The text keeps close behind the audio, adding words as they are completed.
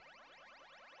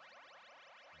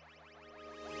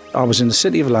I was in the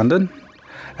City of London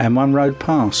and one rode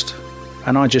past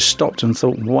and I just stopped and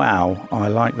thought, wow, I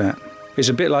like that. It's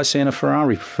a bit like seeing a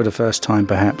Ferrari for the first time,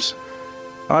 perhaps.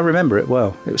 I remember it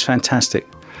well. It was fantastic.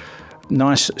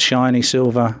 Nice, shiny,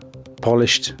 silver,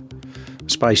 polished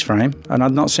space frame, and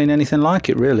I'd not seen anything like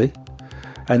it, really.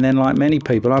 And then, like many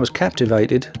people, I was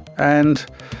captivated, and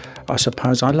I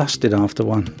suppose I lusted after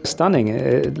one. Stunning.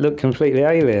 It looked completely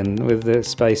alien with the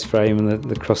space frame and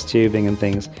the cross tubing and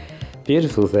things.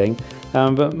 Beautiful thing,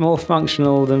 but more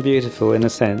functional than beautiful in a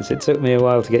sense. It took me a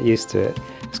while to get used to it.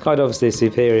 It's quite obviously a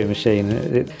superior machine.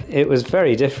 It was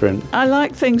very different. I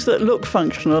like things that look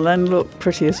functional and look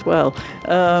pretty as well.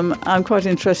 I'm quite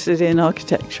interested in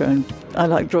architecture and I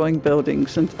like drawing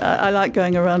buildings, and I like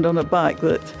going around on a bike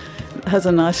that has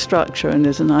a nice structure and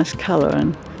is a nice colour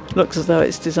and looks as though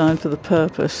it's designed for the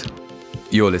purpose.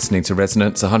 You're listening to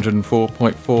Resonance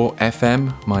 104.4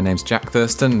 FM. My name's Jack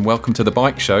Thurston and welcome to The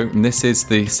Bike Show. And this is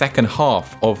the second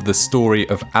half of the story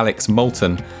of Alex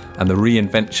Moulton and the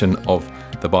reinvention of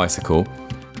the bicycle.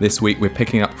 This week we're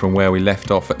picking up from where we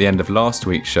left off at the end of last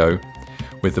week's show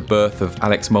with the birth of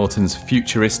Alex Moulton's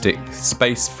futuristic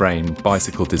space frame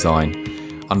bicycle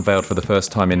design, unveiled for the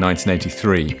first time in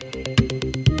 1983.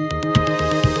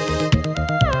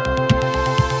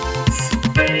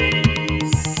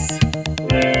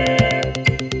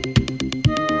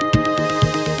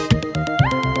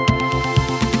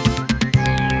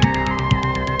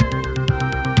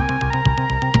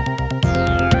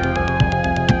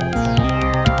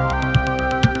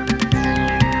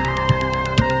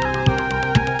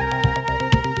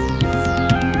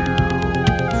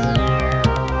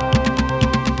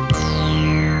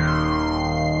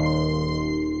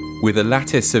 With a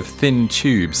lattice of thin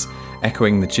tubes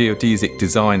echoing the geodesic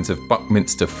designs of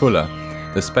Buckminster Fuller,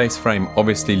 the space frame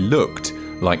obviously looked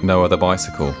like no other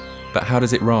bicycle. But how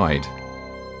does it ride?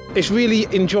 It's really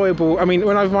enjoyable. I mean,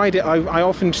 when I ride it, I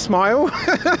often smile.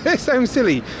 It sounds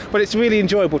silly, but it's really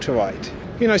enjoyable to ride.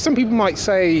 You know, some people might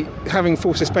say having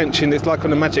full suspension is like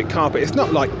on a magic carpet. It's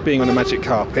not like being on a magic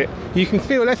carpet. You can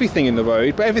feel everything in the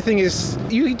road, but everything is...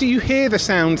 You hear the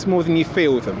sounds more than you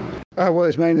feel them. Well,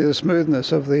 it's mainly the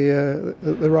smoothness of the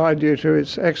ride due to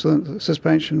its excellent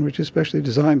suspension, which is specially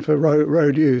designed for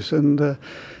road use and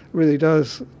really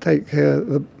does take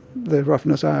the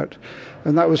roughness out.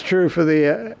 And that was true for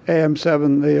the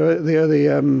AM7, the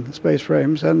early space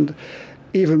frames, and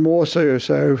even more so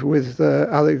with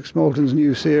Alex Moulton's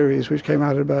new series, which came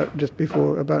out about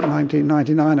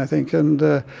 1999, I think,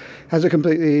 and has a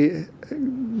completely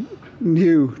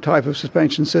new type of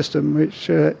suspension system, which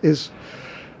is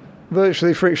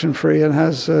virtually friction-free and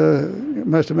has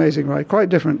most amazing ride. Quite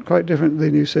different the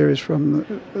new series from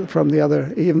the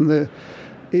other, even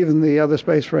the other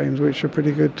space frames, which are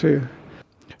pretty good too.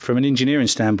 From an engineering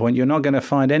standpoint, you're not going to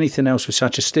find anything else with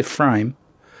such a stiff frame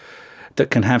that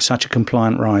can have such a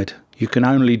compliant ride. You can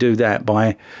only do that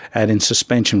by adding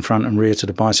suspension front and rear to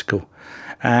the bicycle.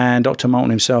 And Dr. Moulton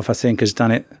himself, I think, has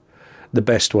done it the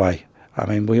best way. I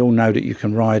mean, we all know that you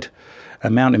can ride a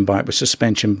mountain bike with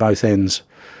suspension both ends,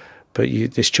 but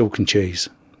this chalk and cheese.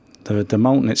 The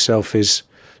Moulton itself is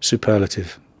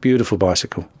superlative. Beautiful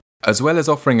bicycle. As well as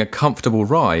offering a comfortable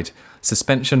ride,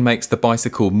 suspension makes the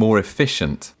bicycle more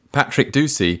efficient. Patrick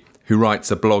Ducey, who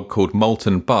writes a blog called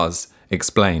Moulton Buzz,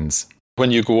 explains.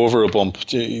 When you go over a bump,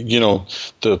 you know,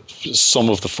 some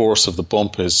of the force of the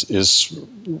bump is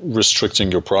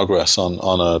restricting your progress on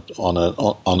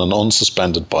an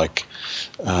unsuspended bike,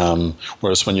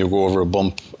 whereas when you go over a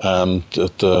bump,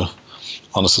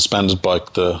 on a suspended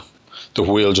bike, the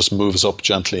wheel just moves up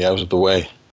gently out of the way.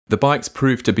 The bikes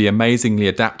proved to be amazingly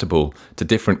adaptable to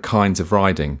different kinds of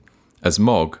riding, as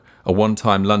Mog, a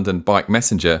one-time London bike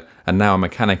messenger and now a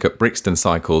mechanic at Brixton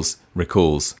Cycles,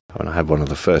 recalls. When I had one of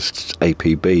the first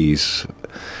APBs,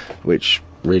 which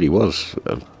really was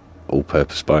an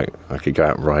all-purpose bike, I could go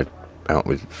out and ride out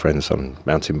with friends on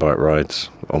mountain bike rides.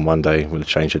 On one day, we'll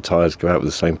change the tyres, go out with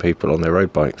the same people on their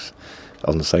road bikes,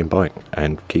 on the same bike,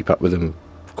 and keep up with them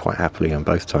quite happily on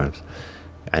both times,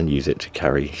 and use it to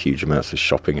carry huge amounts of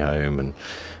shopping home. And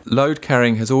load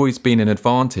carrying has always been an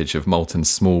advantage of Moulton's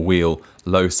small wheel,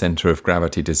 low centre of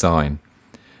gravity design.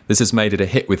 This has made it a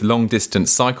hit with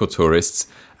long-distance cycle tourists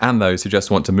and those who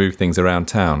just want to move things around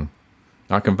town.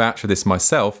 I can vouch for this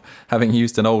myself, having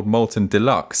used an old Moulton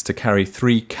Deluxe to carry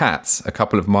 3 cats a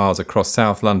couple of miles across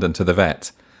South London to the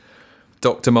vet.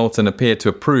 Dr. Moulton appeared to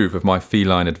approve of my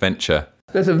feline adventure.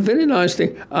 That's a very nice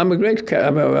thing. I'm a great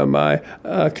cat. My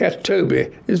cat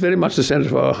Toby is very much the centre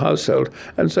of our household,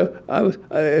 and so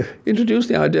I introduced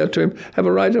the idea to him: have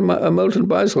a ride on a Moulton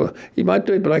bicycle. He might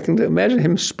do it, but I can imagine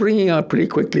him springing out pretty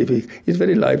quickly. He's a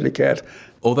very lively cat.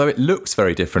 Although it looks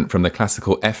very different from the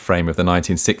classical F-frame of the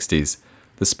 1960s,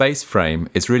 the space frame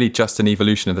is really just an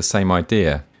evolution of the same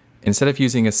idea. Instead of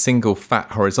using a single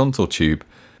fat horizontal tube,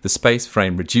 the space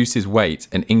frame reduces weight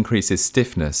and increases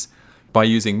stiffness by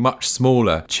using much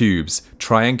smaller tubes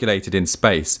triangulated in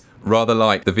space, rather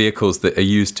like the vehicles that are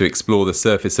used to explore the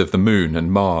surface of the Moon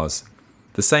and Mars.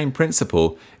 The same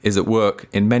principle is at work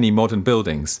in many modern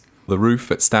buildings. The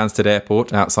roof at Stansted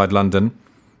Airport outside London,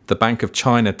 the Bank of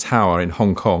China Tower in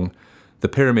Hong Kong, the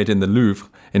Pyramid in the Louvre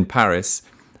in Paris,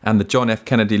 and the John F.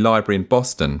 Kennedy Library in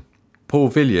Boston. Paul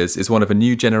Villiers is one of a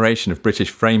new generation of British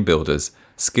frame builders,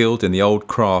 skilled in the old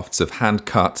crafts of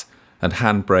hand-cut and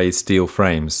hand-brazed steel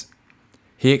frames.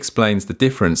 He explains the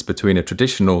difference between a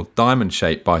traditional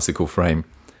diamond-shaped bicycle frame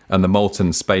and the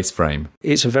Moulton space frame.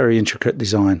 It's a very intricate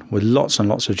design with lots and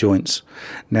lots of joints.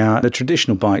 Now, the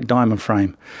traditional bike, diamond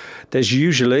frame, there's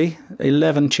usually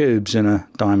 11 tubes in a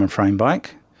diamond frame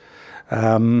bike.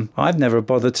 I've never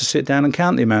bothered to sit down and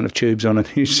count the amount of tubes on a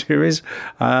new series.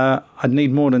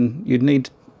 You'd need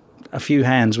a few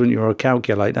hands, wouldn't you, or a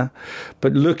calculator.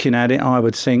 But looking at it, I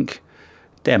would think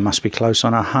there must be close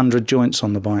on 100 joints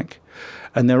on the bike.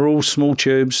 And they're all small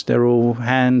tubes, they're all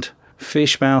hand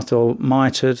fish-mouthed or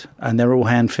mitered, and they're all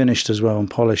hand-finished as well and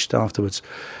polished afterwards.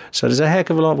 So there's a heck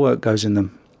of a lot of work goes in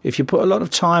them. If you put a lot of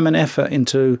time and effort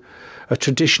into a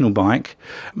traditional bike,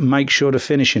 make sure the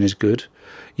finishing is good.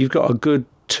 You've got a good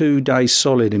 2 days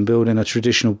solid in building a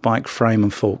traditional bike frame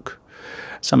and fork.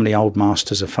 Some of the old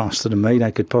masters are faster than me.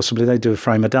 They do a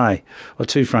frame a day or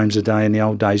 2 frames a day in the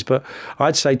old days, but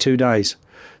I'd say 2 days.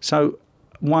 So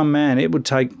one man, it would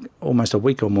take almost a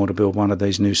week or more to build one of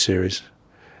these new series.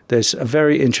 There's a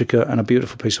very intricate and a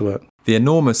beautiful piece of work. The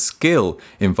enormous skill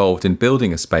involved in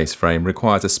building a space frame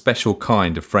requires a special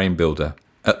kind of frame builder.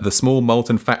 At the small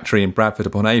Moulton factory in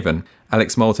Bradford-upon-Avon,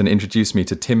 Alex Moulton introduced me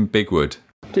to Tim Bigwood.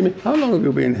 Timmy, how long have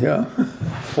you been here?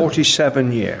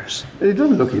 47 years. He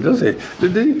doesn't look it, does he?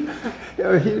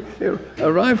 He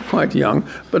arrived quite young,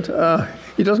 but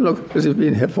he doesn't look as if he's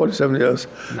been here 47 years.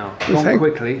 No, gone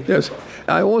quickly. Yes.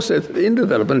 I also said in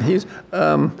development,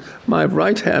 my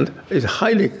right hand is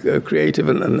highly creative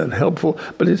and helpful,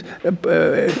 but it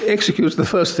executes the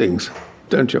first things,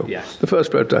 don't you? Yes. The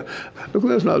first prototype. Look at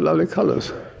those lovely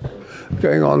colours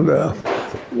going on there.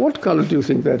 What colour do you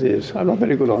think that is? I'm not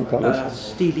very good on colours.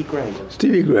 Steely grey.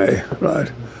 Steely grey,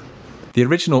 right. The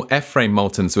original F-frame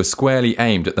Moultons were squarely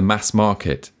aimed at the mass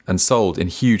market and sold in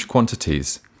huge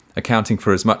quantities, accounting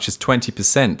for as much as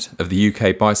 20% of the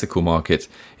UK bicycle market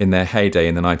in their heyday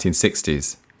in the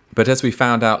 1960s. But as we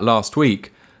found out last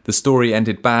week, the story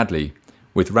ended badly,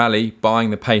 with Raleigh buying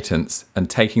the patents and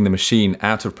taking the machine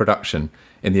out of production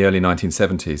in the early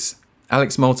 1970s.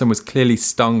 Alex Moulton was clearly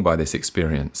stung by this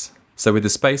experience. So with the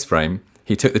space frame,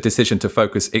 he took the decision to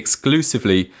focus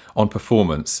exclusively on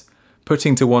performance,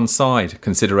 putting to one side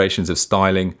considerations of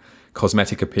styling,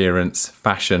 cosmetic appearance,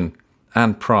 fashion,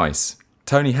 and price.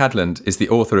 Tony Hadland is the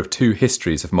author of 2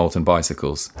 histories of Moulton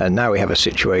bicycles. And now we have a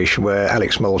situation where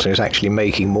Alex Moulton is actually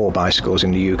making more bicycles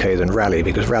in the UK than Raleigh,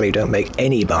 because Raleigh don't make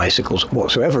any bicycles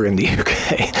whatsoever in the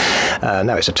UK.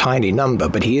 Now it's a tiny number,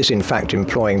 but he is in fact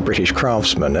employing British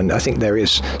craftsmen, and I think there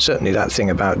is certainly that thing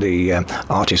about the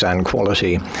artisan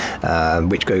quality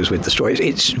which goes with the story.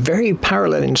 It's very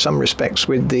parallel in some respects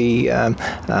with the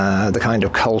kind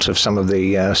of cult of some of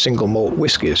the single malt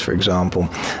whiskies, for example.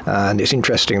 And it's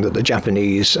interesting that the Japanese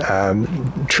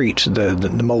treat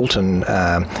the Moulton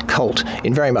cult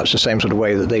in very much the same sort of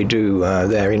way that they do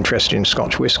their interest in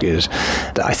Scotch whiskies.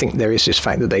 I think there is this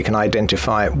fact that they can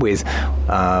identify it with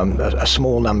a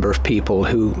small number of people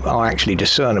who are actually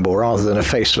discernible, rather than a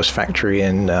faceless factory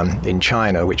in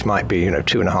China, which might be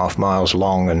 2.5 miles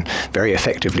long and very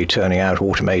effectively turning out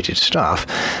automated stuff.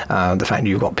 The fact that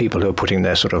you've got people who are putting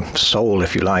their sort of soul,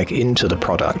 if you like, into the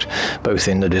product, both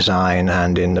in the design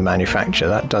and in the manufacture,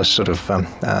 that does sort of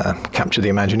capture the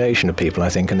imagination of people, I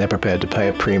think, and they're prepared to pay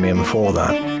a premium for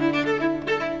that.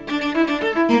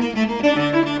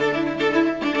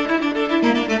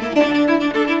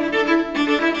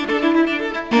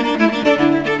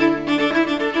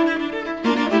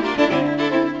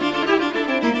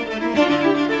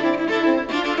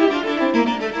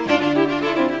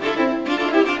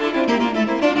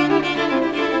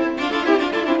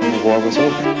 The war was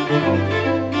over.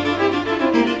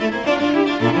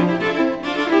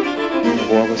 The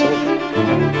war was over.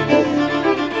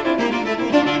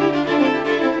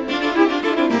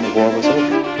 The war was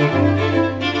over.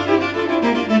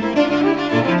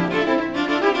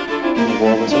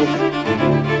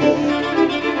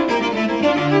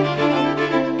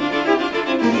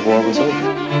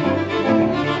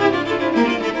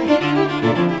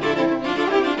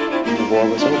 war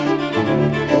was over.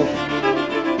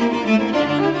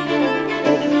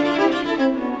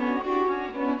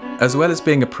 As well as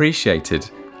being appreciated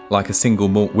like a single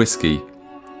malt whisky,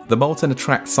 the Moulton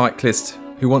attracts cyclists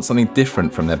who want something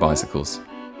different from their bicycles.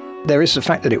 There is the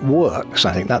fact that it works.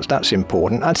 I think that's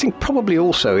important. I think probably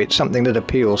also it's something that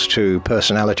appeals to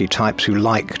personality types who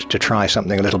like to try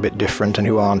something a little bit different and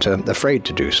who aren't afraid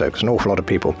to do so, because an awful lot of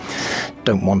people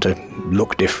don't want to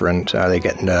look different. They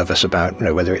get nervous about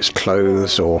whether it's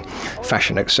clothes or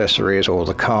fashion accessories or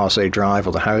the cars they drive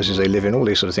or the houses they live in, all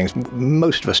these sort of things.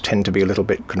 Most of us tend to be a little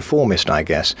bit conformist, I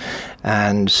guess.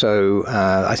 And so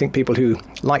I think people who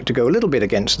like to go a little bit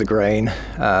against the grain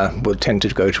will tend to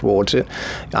go towards it.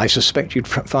 I suspect you'd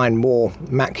find more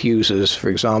Mac users, for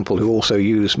example, who also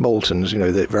use Moultons,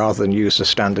 that rather than use the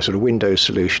standard sort of Windows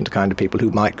solution, the kind of people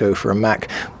who might go for a Mac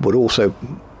would also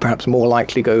perhaps more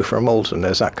likely go for a Moulton.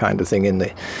 There's that kind of thing in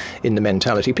the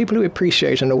mentality. People who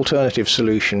appreciate an alternative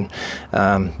solution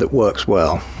that works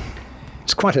well.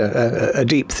 It's quite a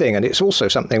deep thing, and it's also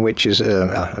something which is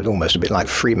almost a bit like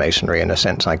Freemasonry in a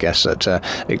sense, I guess, that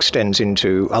extends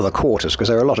into other quarters, because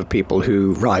there are a lot of people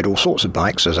who ride all sorts of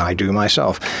bikes, as I do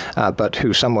myself, but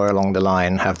who somewhere along the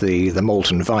line have the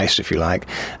Moulton vice, if you like.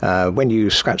 When you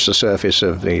scratch the surface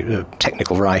of the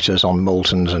technical writers on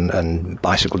Moultons and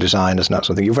bicycle designers and that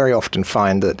sort of thing, you very often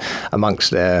find that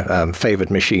amongst their favoured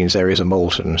machines there is a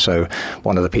Moulton. So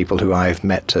one of the people who I've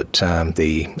met at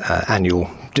the annual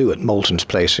do at Moulton's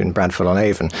place in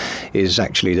Bradford-on-Avon is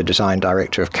actually the design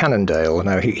director of Cannondale.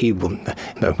 Now, he will,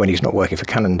 when he's not working for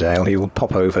Cannondale, he will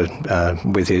pop over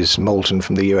with his Moulton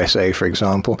from the USA, for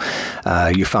example.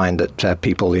 You find that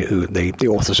people who, the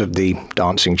authors of The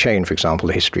Dancing Chain, for example,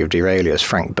 The History of Derailleurs,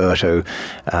 Frank Berto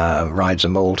rides a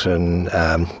Moulton.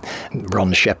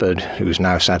 Ron Shepherd, who's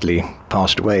now sadly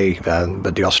passed away,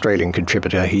 but the Australian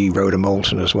contributor, he rode a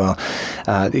Moulton as well.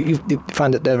 You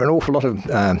find that there are an awful lot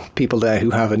of people there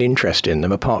who have an interest in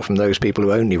them, apart from those people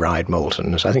who only ride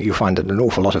Moultons. I think you'll find that an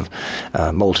awful lot of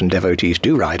Moulton devotees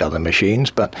do ride other machines,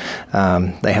 but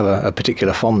they have a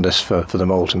particular fondness for the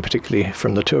Moulton, particularly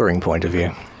from the touring point of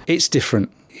view. It's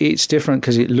different. It's different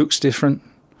because it looks different,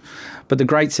 but the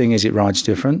great thing is it rides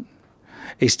different.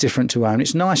 It's different to own.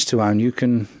 It's nice to own. You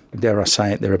can, dare I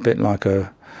say it, they're a bit like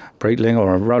a Breitling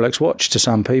or a Rolex watch to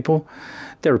some people.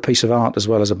 They're a piece of art as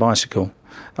well as a bicycle.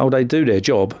 Oh, they do their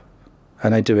job,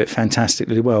 and they do it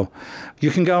fantastically well. You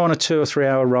can go on a 2 or 3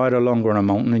 hour ride or longer on a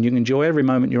Moulton, and you can enjoy every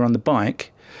moment you're on the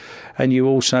bike, and you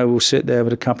also will sit there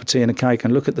with a cup of tea and a cake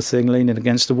and look at the thing leaning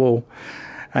against the wall,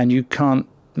 and you can't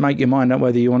make your mind up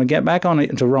whether you want to get back on it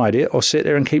and to ride it or sit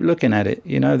there and keep looking at it.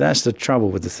 That's the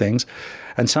trouble with the things.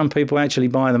 And some people actually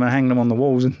buy them and hang them on the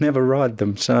walls and never ride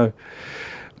them. So,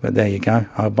 but there you go.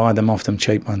 I'll buy them off them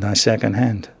cheap one day, second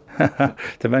hand.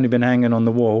 They've only been hanging on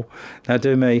the wall. They'll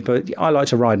do me, but I like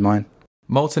to ride mine.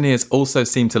 Moultoniers also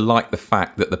seem to like the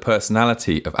fact that the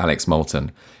personality of Alex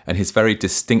Moulton and his very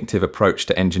distinctive approach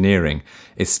to engineering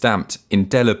is stamped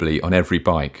indelibly on every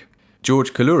bike.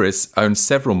 George Kalouris owns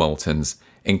several Moultons,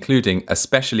 including a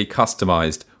specially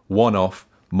customised one-off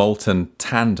Moulton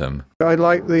Tandem. I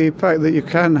like the fact that you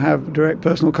can have direct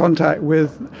personal contact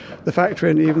with the factory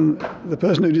and even the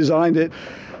person who designed it.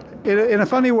 In a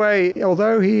funny way,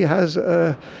 although he has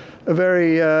a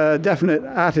very definite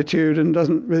attitude and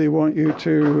doesn't really want you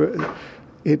to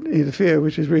interfere,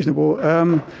 which is reasonable,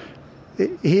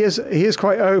 he is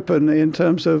quite open in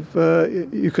terms of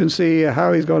you can see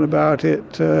how he's gone about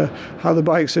it, how the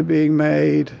bikes are being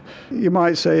made. You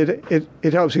might say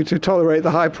it helps you to tolerate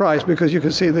the high price because you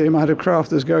can see the amount of craft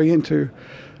that's going into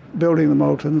building the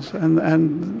Moultons,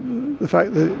 and the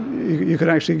fact that you can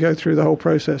actually go through the whole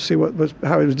process, see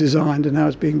how it was designed and how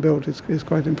it's being built is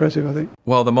quite impressive, I think.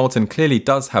 While the Moulton clearly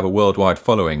does have a worldwide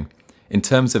following, in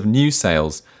terms of new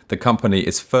sales, the company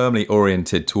is firmly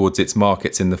oriented towards its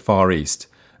markets in the Far East,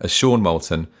 as Sean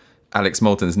Moulton, Alex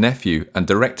Moulton's nephew and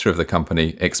director of the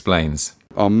company, explains.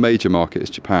 Our major market is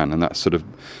Japan, and that's sort of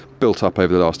built up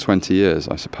over the last 20 years,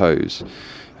 I suppose.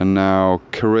 And now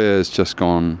Korea's just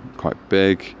gone quite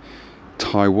big.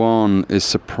 Taiwan is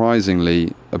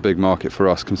surprisingly a big market for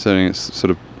us, considering it's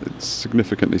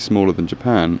significantly smaller than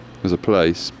Japan as a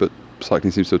place, but cycling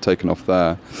seems to have taken off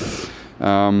there.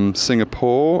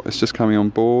 Singapore is just coming on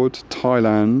board,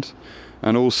 Thailand,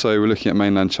 and also we're looking at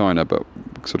mainland China, but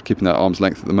sort of keeping that at arm's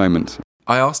length at the moment.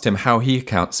 I asked him how he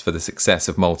accounts for the success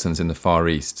of Moultons in the Far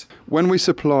East. When we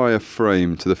supply a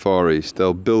frame to the Far East,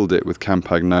 they'll build it with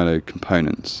Campagnolo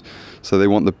components. So they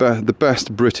want the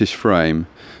best British frame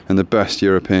and the best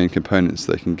European components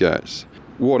they can get.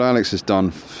 what Alex has done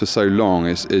for so long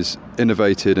is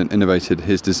innovated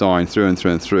his design through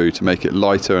and through to make it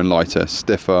lighter and lighter,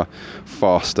 stiffer,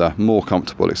 faster, more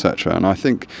comfortable, etc. And I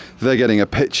think they're getting a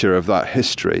picture of that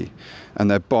history, and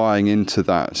they're buying into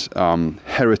that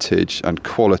heritage and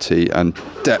quality and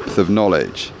depth of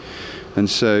knowledge. And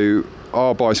so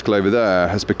our bicycle over there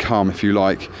has become, if you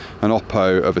like, an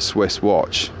oppo of a Swiss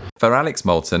watch. For Alex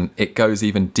Moulton, it goes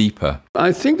even deeper.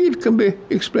 I think it can be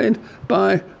explained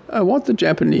by what the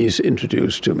Japanese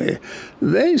introduced to me.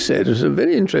 They said it's a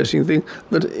very interesting thing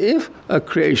that if a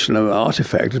creation of an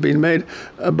artifact has been made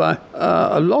by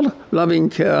a lot of loving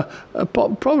care,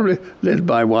 probably led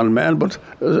by one man, but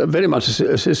very much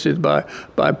assisted by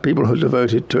people who are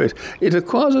devoted to it, it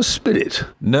acquires a spirit.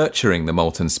 Nurturing the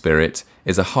Moulton spirit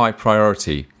is a high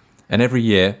priority, and every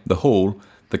year the Hall,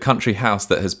 the country house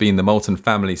that has been the Moulton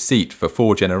family seat for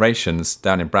 4 generations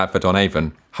down in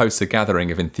Bradford-on-Avon, hosts a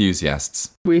gathering of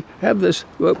enthusiasts. We have this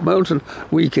Moulton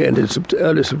weekend in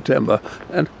early September,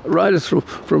 and riders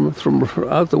from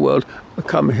throughout the world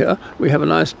come here. We have a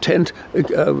nice tent,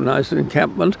 a nice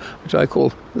encampment, which I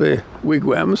call the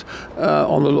wigwams,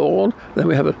 on the lawn. Then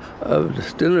we have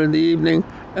a dinner in the evening,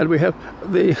 and we have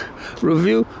the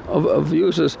review of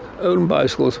users' own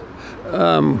bicycles.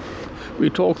 We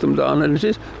talk them down, and it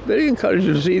is very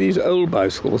encouraging to see these old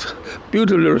bicycles,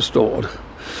 beautifully restored.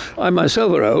 I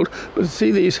myself are old, but to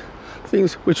see these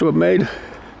things which were made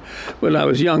when I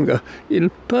was younger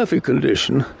in perfect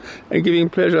condition and giving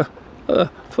pleasure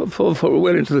for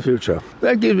well into the future.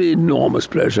 That gives me enormous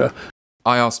pleasure.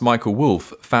 I asked Michael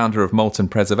Wolfe, founder of Moulton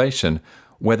Preservation,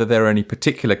 whether there are any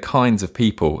particular kinds of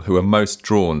people who are most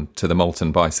drawn to the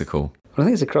Moulton bicycle. Well, I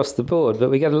think it's across the board, but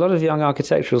we get a lot of young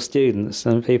architectural students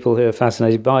and people who are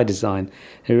fascinated by design,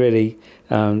 who really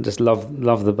just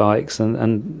love the bikes,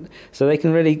 and so they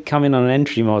can really come in on an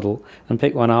entry model and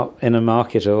pick one up in a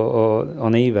market or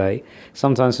on eBay,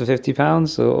 sometimes for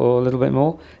 £50 or a little bit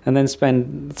more, and then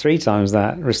spend 3 times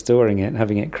that restoring it,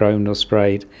 having it chromed or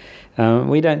sprayed.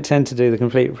 We don't tend to do the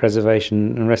complete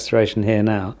preservation and restoration here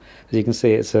now. As you can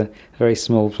see, it's a very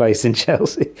small place in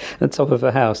Chelsea, at the top of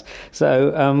a house.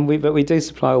 So, but we do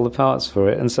supply all the parts for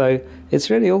it, and so it's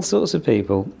really all sorts of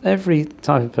people, every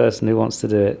type of person who wants to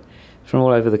do it, from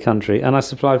all over the country. And I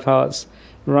supply parts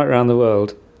right around the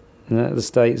world, the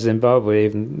States, Zimbabwe,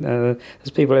 even.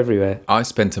 There's people everywhere. I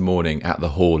spent a morning at the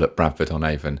Hall at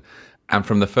Bradford-on-Avon, and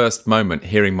from the first moment,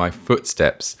 hearing my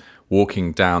footsteps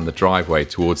walking down the driveway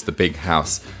towards the big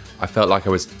house, I felt like I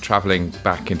was travelling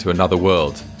back into another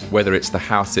world. Whether it's the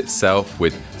house itself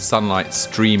with sunlight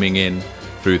streaming in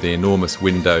through the enormous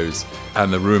windows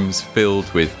and the rooms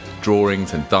filled with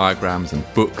drawings and diagrams and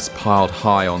books piled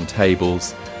high on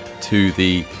tables, to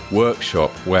the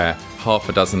workshop where half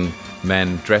a dozen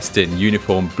men dressed in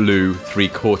uniform blue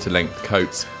 3/4 length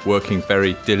coats working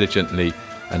very diligently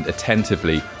and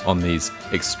attentively on these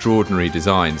extraordinary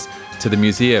designs, to the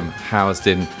museum housed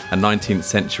in a 19th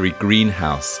century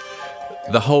greenhouse.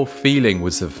 The whole feeling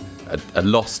was of a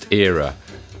lost era.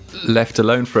 Left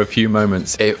alone for a few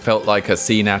moments, it felt like a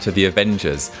scene out of the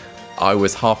Avengers. I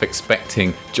was half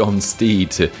expecting John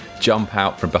Steed to jump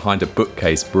out from behind a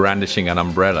bookcase brandishing an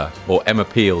umbrella, or Emma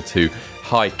Peel to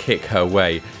high kick her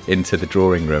way into the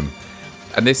drawing room.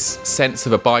 And this sense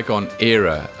of a bygone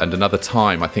era and another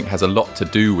time, I think, has a lot to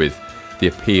do with the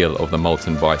appeal of the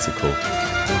Moulton bicycle.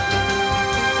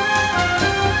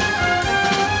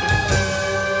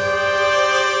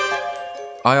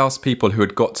 I asked people who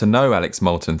had got to know Alex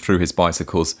Moulton through his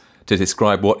bicycles to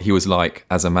describe what he was like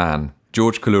as a man.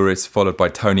 George Kalouris, followed by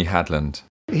Tony Hadland.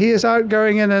 He is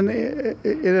outgoing in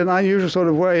an unusual sort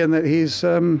of way, in that he's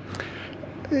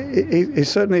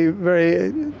certainly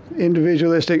very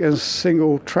individualistic and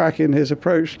single track in his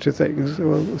approach to things.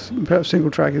 Well, perhaps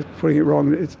single track is putting it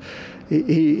wrong.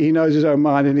 He knows his own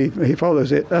mind and he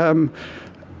follows it.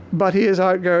 But he is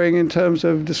outgoing in terms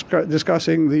of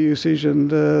discussing the usage and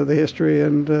the history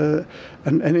and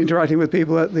interacting with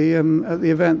people at the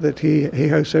event that he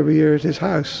hosts every year at his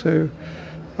house. So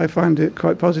I find it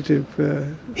quite positive.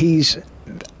 He's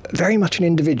very much an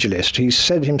individualist. He's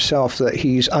said himself that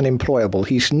he's unemployable.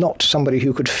 He's not somebody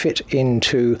who could fit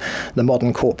into the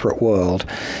modern corporate world.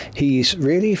 He's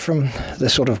really from the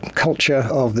sort of culture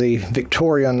of the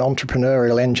Victorian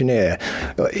entrepreneurial engineer,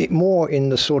 more in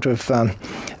the sort of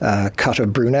cut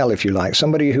of Brunel, if you like,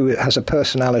 somebody who has a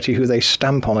personality who they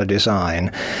stamp on a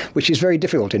design, which is very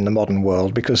difficult in the modern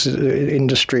world because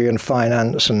industry and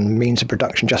finance and means of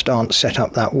production just aren't set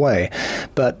up that way.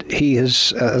 But he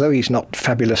has, although he's not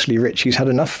fabulous fabulously rich. He's had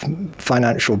enough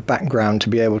financial background to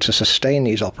be able to sustain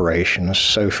these operations.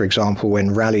 So, for example,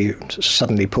 when Raleigh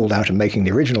suddenly pulled out of making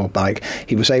the original bike,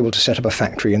 he was able to set up a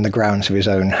factory in the grounds of his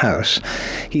own house.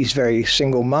 He's very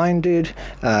single-minded.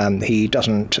 He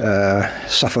doesn't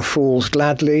suffer fools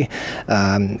gladly.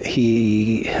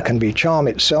 He can be charm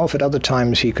itself. At other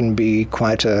times, he can be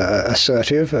quite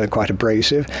assertive, quite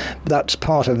abrasive. That's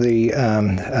part of the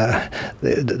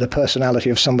personality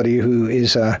of somebody who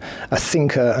is a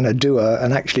thinker and a doer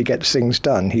and actually gets things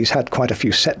done. He's had quite a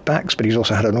few setbacks, but he's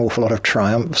also had an awful lot of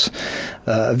triumphs.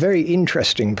 A very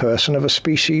interesting person of a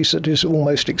species that is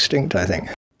almost extinct, I think.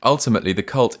 Ultimately, the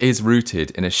cult is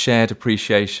rooted in a shared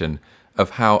appreciation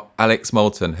of how Alex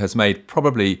Moulton has made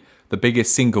probably the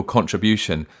biggest single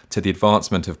contribution to the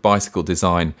advancement of bicycle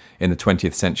design in the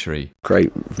 20th century.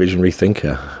 Great visionary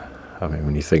thinker. I mean,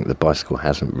 when you think the bicycle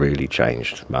hasn't really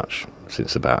changed much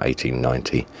since about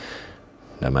 1890,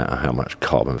 no matter how much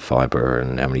carbon fibre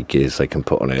and how many gears they can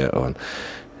put on it, or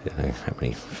how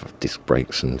many disc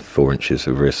brakes and 4 inches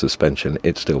of rear suspension,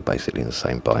 it's still basically the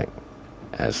same bike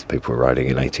as people were riding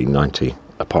in 1890,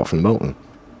 apart from Moulton.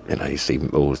 You see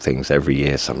all things every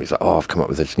year. Somebody's like, I've come up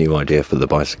with this new idea for the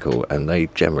bicycle, and they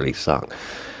generally suck.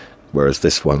 Whereas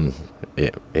this one,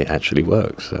 it actually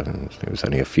works. It was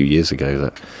only a few years ago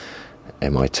that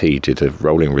MIT did a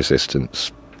rolling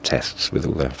resistance tests with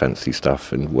all their fancy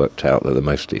stuff and worked out that the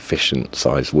most efficient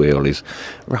size wheel is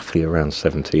roughly around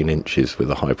 17 inches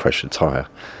with a high pressure tyre.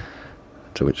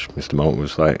 To which Mr. Moulton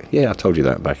was like, yeah, I told you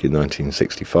that back in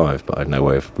 1965, but I had no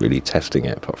way of really testing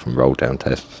it apart from roll down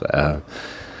tests.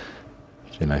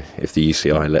 If the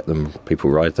UCI let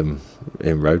people ride them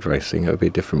in road racing, it would be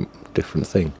a different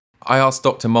thing. I asked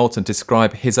Dr. Moulton to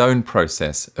describe his own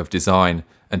process of design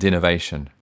and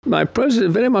innovation. My process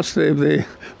is very much the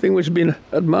thing which has been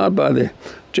admired by the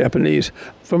Japanese,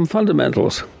 from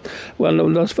fundamentals. Well,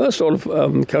 there's first all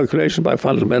of calculation by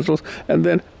fundamentals, and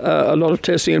then a lot of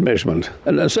testing and measurement,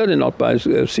 and certainly not by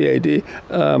CAD.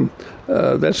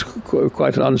 That's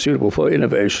quite unsuitable for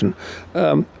innovation.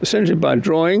 Essentially by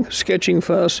drawing, sketching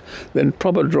first, then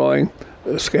proper drawing,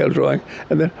 scale drawing,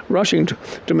 and then rushing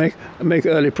to make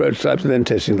early prototypes and then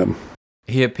testing them.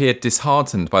 He appeared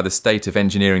disheartened by the state of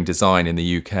engineering design in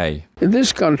the UK. In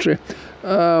this country,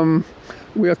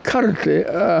 we are currently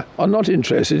are not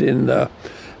interested in,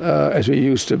 as we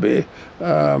used to be,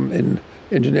 in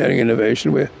engineering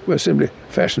innovation. We're simply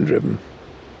fashion-driven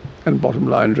and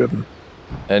bottom-line driven.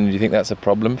 And do you think that's a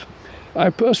problem?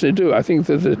 I personally do. I think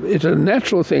that it's a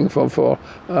natural thing for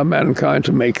mankind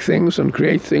to make things and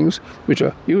create things which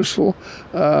are useful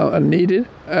and needed.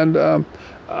 And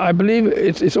I believe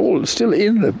it's all still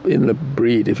in the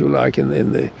breed, if you like, in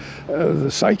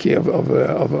the psyche of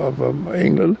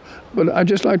England. But I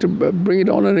just like to bring it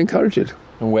on and encourage it.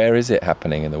 And where is it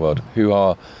happening in the world? Who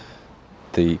are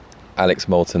the Alex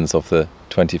Moultons of the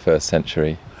 21st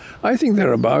century? I think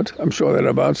they're about. I'm sure they're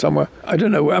about somewhere. I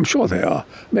don't know where. I'm sure they are.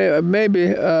 Maybe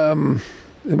the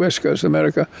West Coast of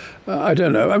America. I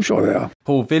don't know. I'm sure they are.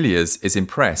 Paul Villiers is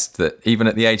impressed that even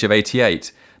at the age of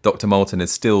 88, Dr. Moulton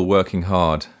is still working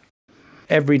hard.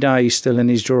 Every day he's still in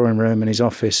his drawing room in his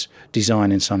office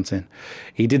designing something.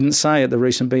 He didn't say at the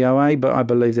recent BOA, but I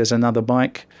believe there's another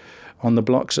bike on the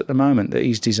blocks at the moment that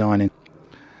he's designing.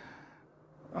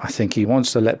 I think he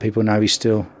wants to let people know he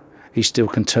still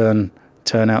can turn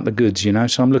out the goods,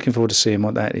 so I'm looking forward to seeing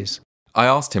what that is. I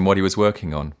asked him what he was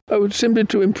working on. Simply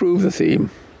to improve the theme.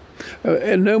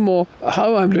 And no more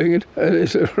how I'm doing it,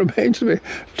 it remains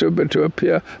to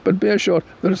appear, but be assured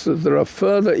there are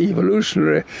further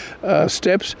evolutionary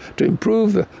steps to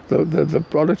improve the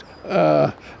product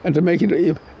and to make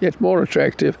it yet more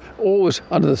attractive, always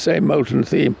under the same Moulton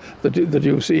theme that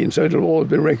you've seen, so it'll always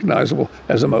be recognisable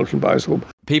as a Moulton bicycle.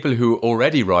 People who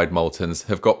already ride Moultons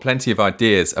have got plenty of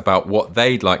ideas about what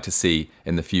they'd like to see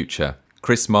in the future.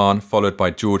 Chris Mann, followed by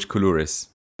George Koulouris.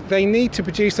 They need to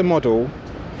produce a model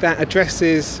that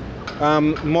addresses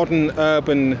modern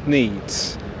urban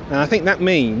needs. And I think that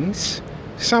means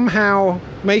somehow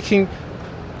making...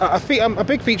 A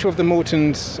big feature of the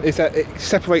Moultons is that it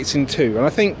separates in two. And I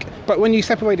think, but when you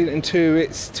separate it in two,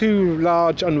 it's two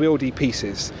large, unwieldy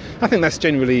pieces. I think that's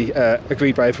generally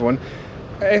agreed by everyone.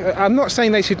 I'm not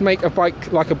saying they should make a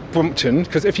bike like a Brompton,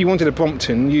 because if you wanted a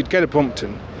Brompton, you'd get a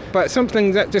Brompton. But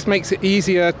something that just makes it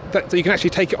easier, that you can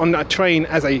actually take it on a train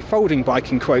as a folding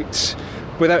bike, in quotes,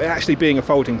 without it actually being a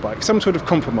folding bike. Some sort of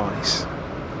compromise.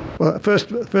 Well,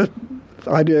 first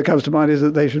idea that comes to mind is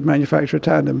that they should manufacture a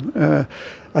tandem.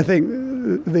 I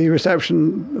think the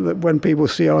reception that when people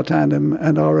see our tandem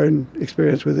and our own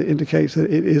experience with it indicates that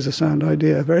it is a sound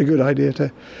idea, a very good idea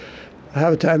to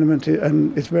have a tenement,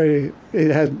 and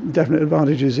it has definite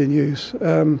advantages in use.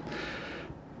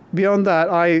 Beyond that,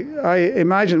 I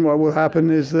imagine what will happen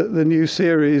is that the new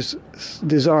series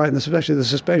design, especially the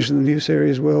suspension of the new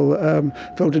series, will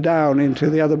filter down into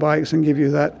the other bikes and give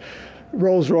you that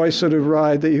Rolls-Royce sort of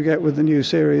ride that you get with the new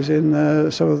series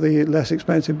in some of the less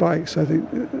expensive bikes, I think.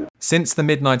 Since the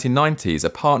mid-1990s, a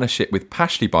partnership with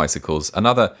Pashley Bicycles,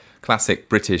 another classic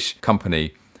British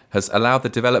company, has allowed the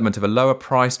development of a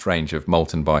lower-priced range of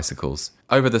Moulton bicycles.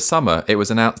 Over the summer, it was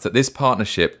announced that this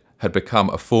partnership had become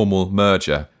a formal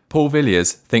merger. Paul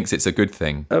Villiers thinks it's a good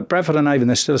thing. At Bradford and Avon,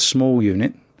 they're still a small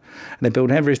unit. They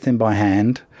build everything by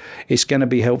hand. It's going to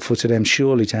be helpful to them,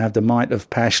 surely, to have the might of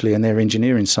Pashley and their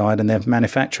engineering side and their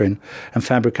manufacturing and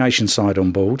fabrication side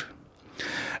on board.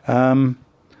 But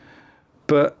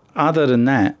other than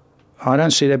that, I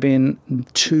don't see there being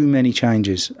too many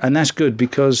changes. And that's good,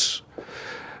 because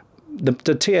the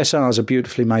TSRs are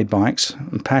beautifully made bikes,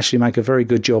 and Pashley make a very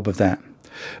good job of that.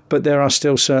 But there are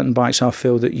still certain bikes, I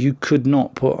feel, that you could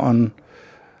not put on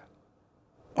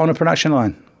a production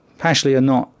line. Pashley are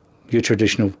not your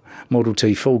traditional Model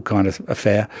T Ford kind of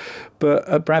affair, but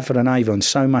at Bradford and Avon,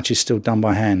 so much is still done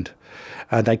by hand.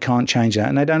 They can't change that,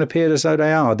 and they don't appear as though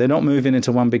they are. They're not moving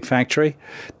into one big factory.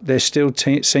 There still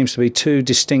seems to be two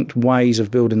distinct ways of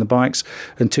building the bikes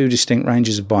and two distinct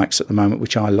ranges of bikes at the moment,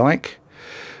 which I like.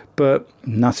 But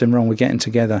nothing wrong with getting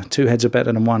together. Two heads are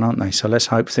better than one, aren't they? So let's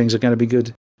hope things are going to be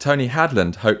good. Tony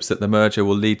Hadland hopes that the merger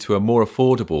will lead to a more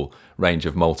affordable range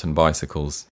of Moulton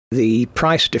bicycles. The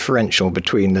price differential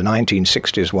between the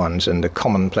 1960s ones and the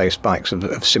commonplace bikes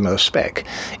of similar spec,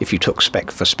 if you took spec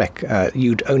for spec,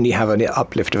 you'd only have an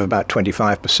uplift of about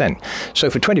 25%. So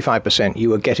for 25%, you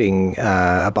were getting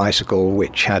a bicycle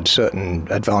which had certain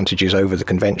advantages over the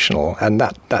conventional, and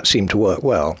that seemed to work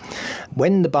well.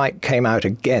 When the bike came out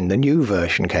again, the new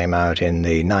version came out in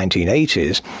the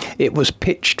 1980s, it was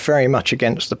pitched very much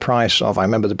against the price of, I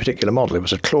remember the particular model, it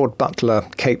was a Claude Butler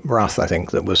Cape Wrath, I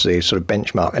think, that was the sort of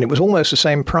benchmark. And it was almost the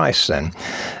same price then.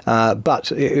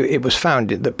 But it was found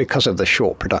that because of the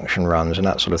short production runs and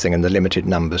that sort of thing and the limited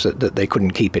numbers, that they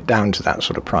couldn't keep it down to that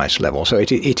sort of price level. So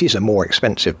it is a more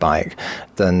expensive bike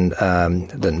than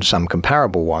some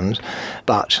comparable ones.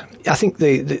 But I think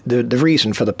the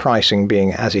reason for the pricing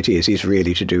being as it is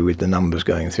really to do with the numbers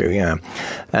going through, yeah.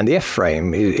 And the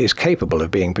F-frame is capable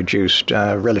of being produced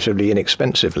relatively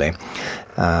inexpensively.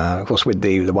 Of course, with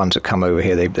the ones that come over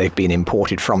here, they've been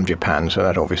imported from Japan, so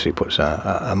that obviously puts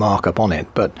a markup on it.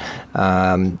 But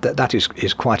that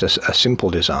is quite a simple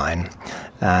design.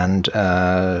 And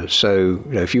so,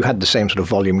 if you had the same sort of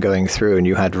volume going through and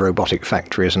you had robotic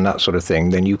factories and that sort of thing,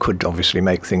 then you could obviously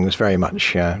make things very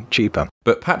much cheaper.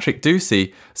 But Patrick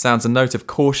Ducey sounds a note of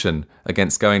caution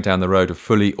against going down the road of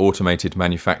fully automated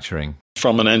manufacturing.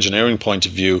 From an engineering point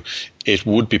of view, it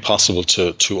would be possible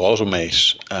to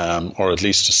automate, or at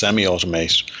least to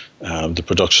semi-automate, the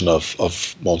production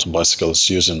of Moulton bicycles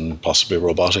using possibly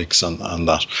robotics and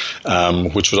that,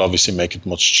 which would obviously make it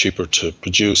much cheaper to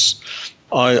produce.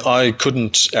 I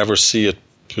couldn't ever see a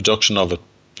production of it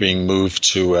being moved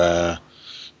to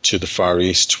the Far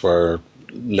East, where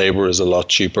labour is a lot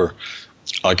cheaper.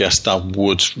 I guess that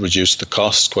would reduce the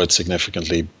cost quite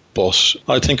significantly, but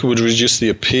I think it would reduce the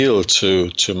appeal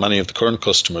to many of the current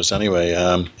customers anyway.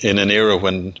 In an era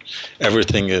when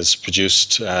everything is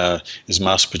produced, is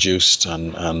mass produced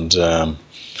and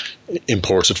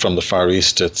imported from the Far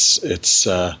East, it's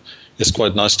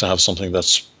quite nice to have something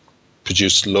that's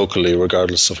produced locally,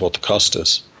 regardless of what the cost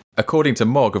is. According to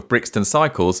Mogg of Brixton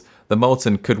Cycles, the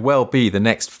Moulton could well be the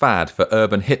next fad for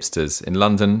urban hipsters in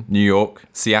London, New York,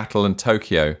 Seattle and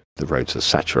Tokyo. The roads are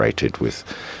saturated with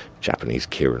Japanese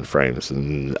Keirin frames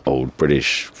and old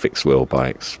British fixed wheel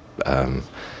bikes. In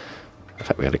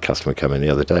fact, we had a customer come in the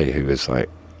other day who was like,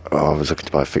 I was looking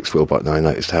to buy a fixed wheel bike and I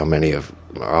noticed how many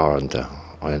are, and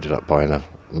I ended up buying a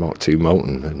Mark II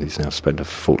Moulton, and he's now spent a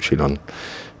fortune on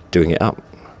doing it up.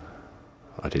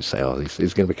 I did say,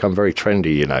 he's going to become very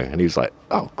trendy, and he was like,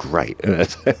 oh, great.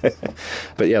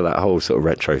 But yeah, that whole sort of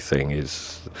retro thing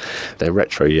they're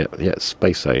retro yet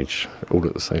space age all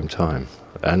at the same time.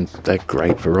 And they're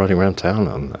great for riding around town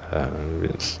on.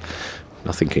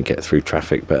 Nothing can get through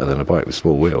traffic better than a bike with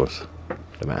small wheels.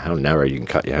 No matter how narrow you can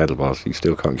cut your handlebars, you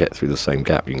still can't get through the same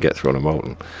gap you can get through on a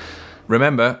Moulton.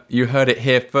 Remember, you heard it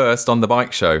here first on The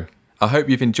Bike Show. I hope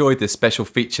you've enjoyed this special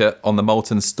feature on the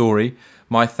Moulton Story.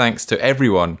 My thanks to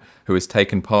everyone who has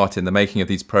taken part in the making of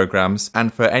these programmes,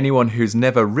 and for anyone who's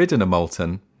never ridden a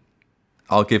Moulton,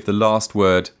 I'll give the last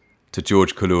word to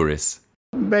George Coulouris.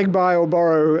 Beg, buy or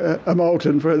borrow a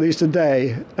Moulton for at least a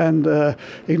day and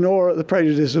ignore the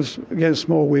prejudice against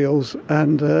small wheels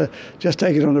and just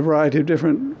take it on a variety of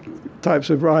different types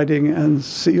of riding, and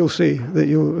you'll see that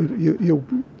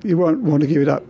you won't want to give it up.